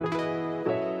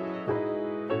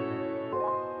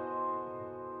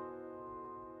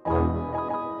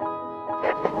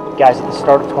Guys, at the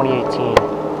start of 2018,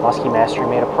 Muskie Mastery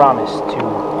made a promise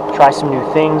to try some new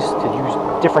things, to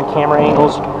use different camera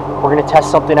angles. We're going to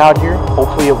test something out here.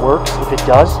 Hopefully it works. If it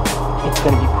does, it's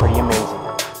going to be pretty amazing.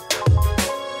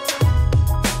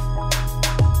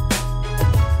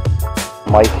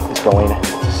 Mike is going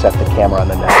to set the camera on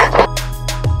the net.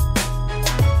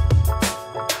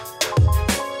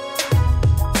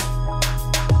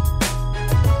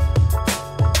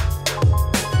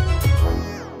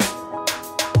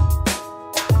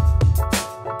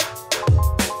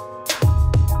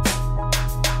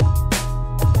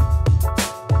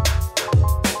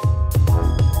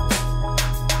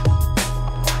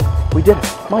 We did it,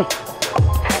 Mike.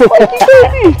 Mikey,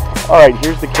 baby! All right,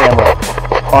 here's the camera.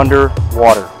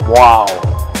 Underwater. Wow.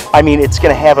 I mean, it's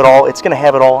gonna have it all. It's gonna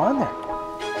have it all on there.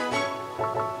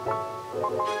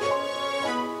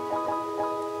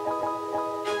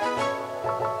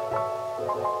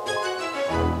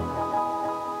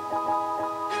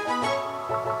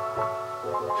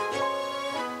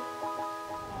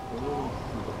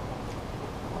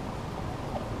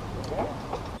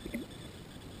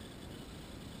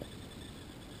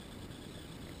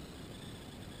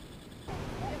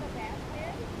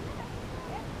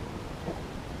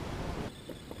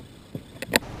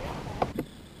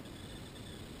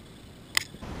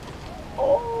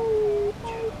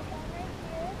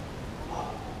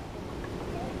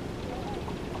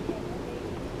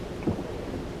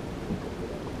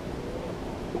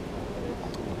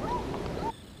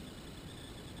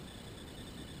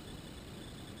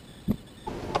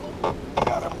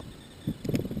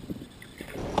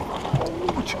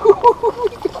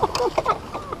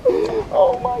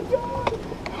 Oh my God!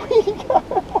 We got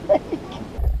it, Mike!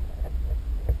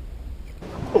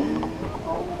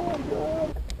 Oh my God!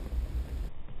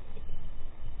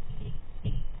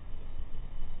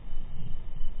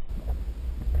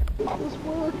 This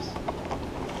works!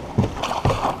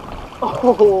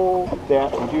 Oh,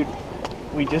 that, dude,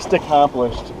 we just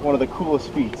accomplished one of the coolest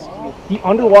feats. The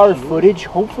underwater footage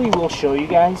hopefully will show you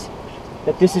guys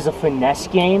that this is a finesse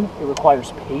game. It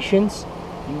requires patience.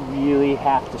 You really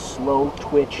have to slow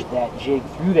twitch that jig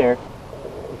through there.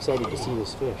 I'm excited to see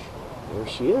this fish. There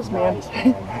she is, man. Nice,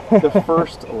 man. The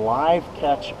first live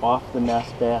catch off the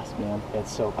nest bass, man.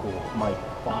 That's so cool. Mike,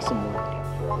 awesome work.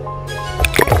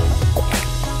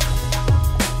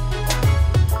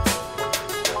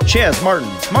 Chaz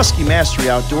Martin's Muskie Mastery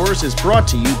Outdoors is brought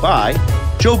to you by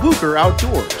Joe Bucher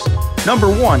Outdoors,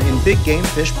 #1 in big game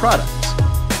fish products,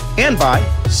 and by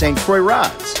St. Croix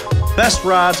Rods, best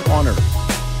rods on earth.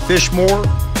 Fish more,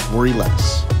 worry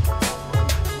less.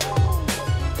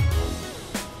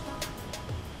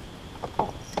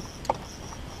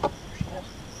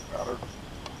 Got her.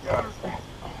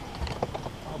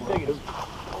 How big it is?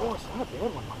 Oh, it's not a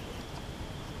bad one.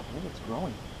 I think it's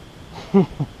growing.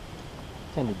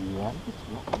 Tend to do that.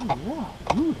 Yeah,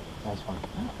 dude. Nice one.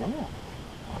 Yeah.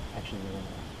 Actually,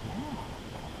 Yeah.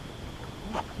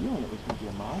 I had a feeling it was going to be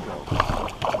a mongo.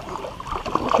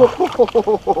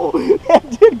 Oh, that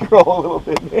did grow a little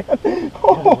bit, man.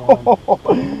 Oh.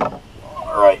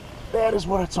 All right, that is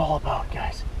what it's all about,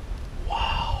 guys.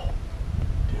 Wow.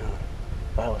 Dude,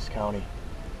 Vilas County,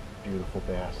 beautiful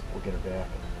bass. We'll get her back.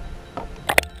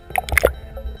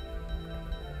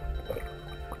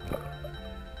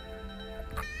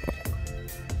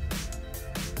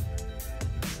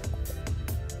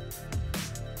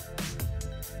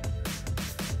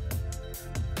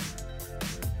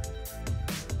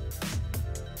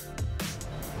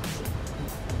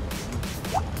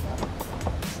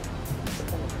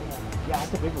 yeah,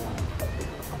 that's a bigger one.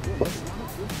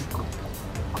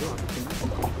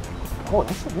 Oh,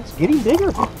 that's getting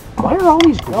bigger. Why are all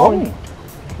these growing?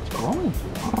 It's growing.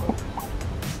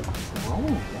 It's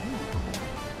growing.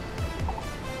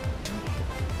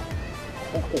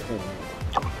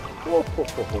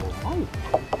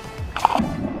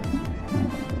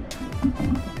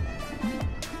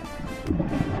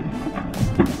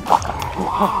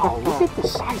 Wow, look at the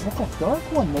size. That's a dark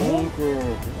one, man.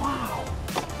 Wow.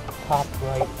 Popped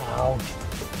right out.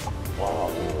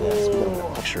 Wow, let's get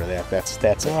a picture of that. That's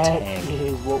a tank. That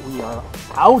is what we are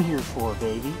out here for,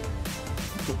 baby.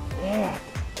 Look at that.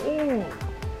 Oh.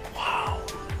 Wow.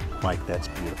 Mike, that's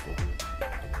beautiful.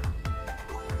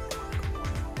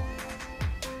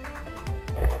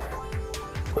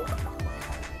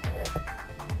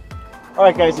 All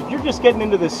right, guys, if you're just getting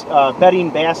into this bedding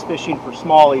bass fishing for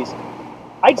smallies,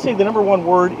 I'd say the #1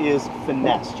 word is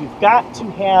finesse. You've got to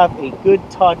have a good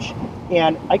touch,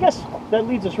 and I guess that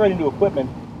leads us right into equipment.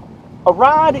 A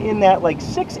rod in that like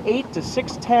 6'8" to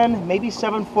 6'10", maybe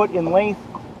 7 foot in length,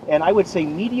 and I would say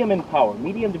medium in power,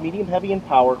 medium to medium heavy in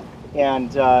power.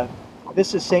 And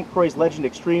this is St. Croix Legend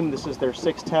Xtreme. This is their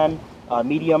 610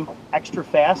 medium, extra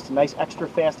fast, nice extra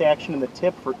fast action in the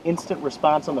tip for instant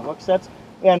response on the hook sets.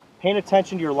 And paying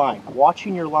attention to your line,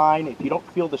 watching your line. If you don't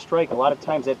feel the strike, a lot of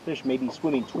times that fish may be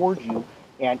swimming towards you,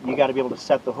 and you got to be able to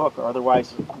set the hook, or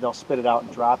otherwise they'll spit it out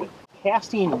and drop it.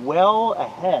 Casting well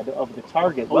ahead of the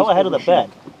target, well ahead of the bed.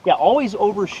 Yeah, always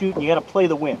overshoot, and you got to play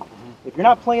the wind. If you're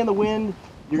not playing the wind,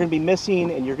 you're going to be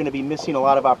missing, and you're going to be missing a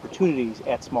lot of opportunities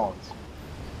at smallies.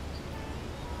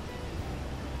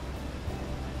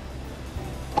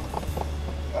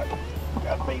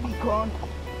 Got baby con.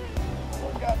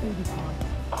 Got baby con.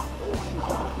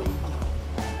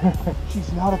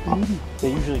 She's not a baby.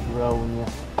 They usually grow when you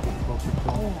get closer to them.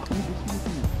 Oh, dude, this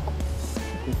baby.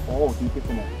 Oh, dude, get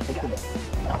the net. Take the net.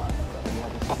 Yeah,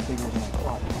 this is bigger than I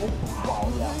thought. Oh, wow,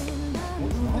 yeah.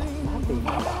 It's not baby.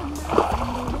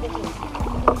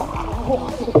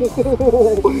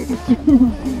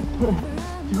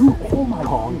 Dude, oh my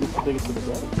God. It's the biggest of the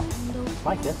day.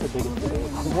 Mike, that's the biggest of the day. I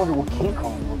wonder what King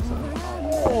Kong looks like.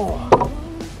 Oh,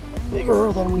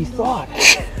 bigger than we thought.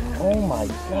 Oh my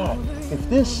God. If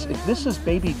this is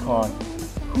baby Kong,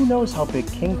 who knows how big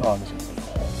King Kong is going to be.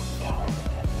 Holy cow.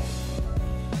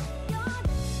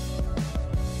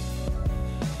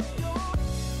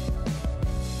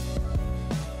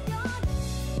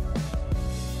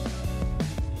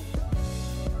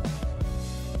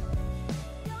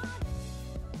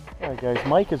 Alright guys,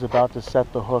 Mike is about to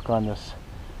set the hook on this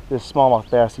smallmouth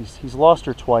bass. He's lost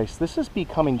her twice. This is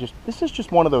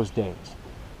just one of those days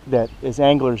that as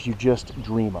anglers you just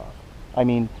dream of. I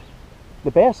mean,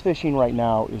 the bass fishing right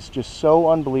now is just so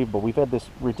unbelievable. We've had this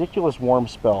ridiculous warm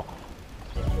spell.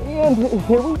 And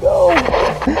here we go.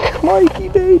 Mikey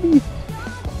baby.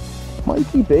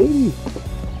 Mikey baby.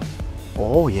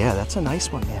 Oh yeah, that's a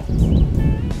nice one, man.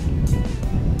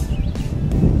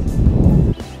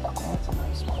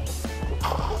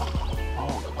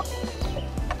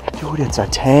 Dude, it's a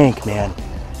tank, man.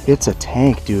 It's a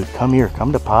tank, dude. Come here.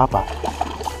 Come to Papa.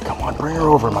 Come on, bring her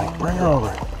over, Mike. Bring her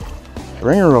over.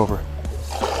 Bring her over.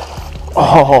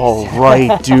 Oh,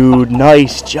 right, dude.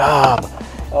 Nice job.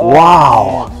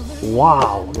 Wow. Man.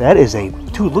 Wow. That is a...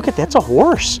 Dude, look at... That's a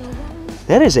horse.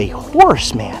 That is a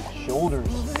horse, man. Shoulders.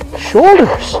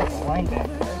 Shoulders. Linebacker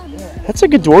right there. That's a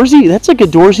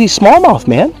Gadorsey smallmouth,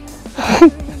 man.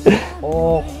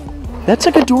 Oh. That's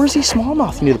a Gadorsey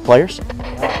smallmouth. You need the pliers?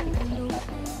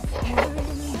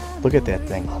 Look at that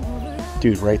thing.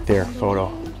 Dude, right there,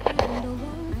 photo.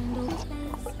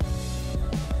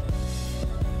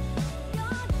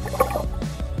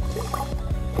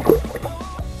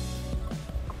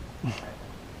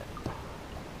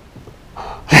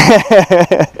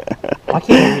 Why can't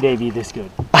every day be this good?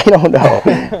 I don't know.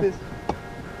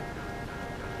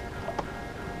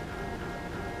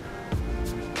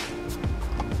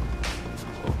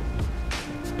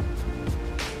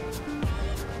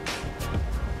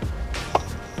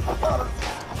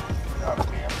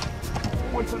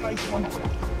 What's a nice one?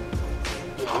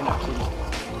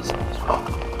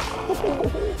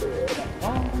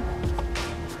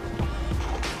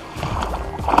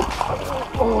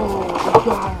 Oh,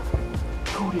 God.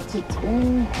 Dude, it's a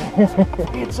tank.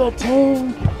 It's a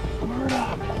tank.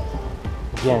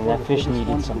 Again, that fish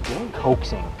needed some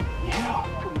coaxing. Yeah,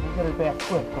 we got her back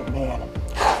quick, but man,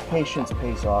 patience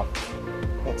pays off.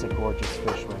 That's a gorgeous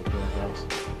fish right there, guys.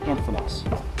 And finesse.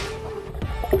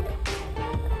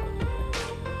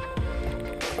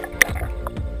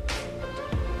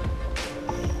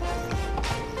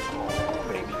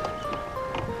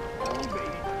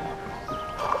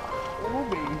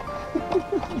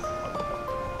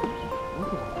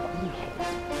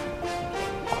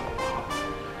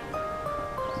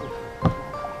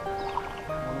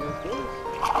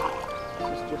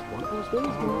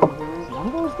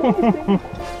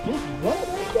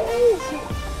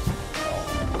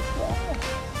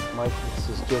 Mike, this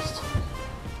is just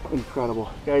incredible.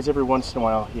 Guys, every once in a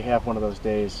while you have one of those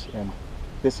days, and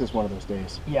this is one of those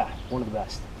days. Yeah, one of the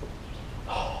best.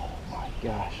 Oh my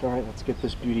gosh. All right, let's get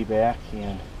this beauty back,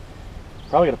 and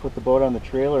probably got to put the boat on the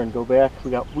trailer and go back.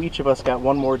 We each of us got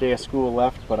one more day of school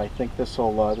left, but I think this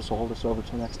will hold us over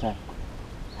till next time.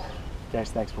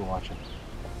 Guys, thanks for watching.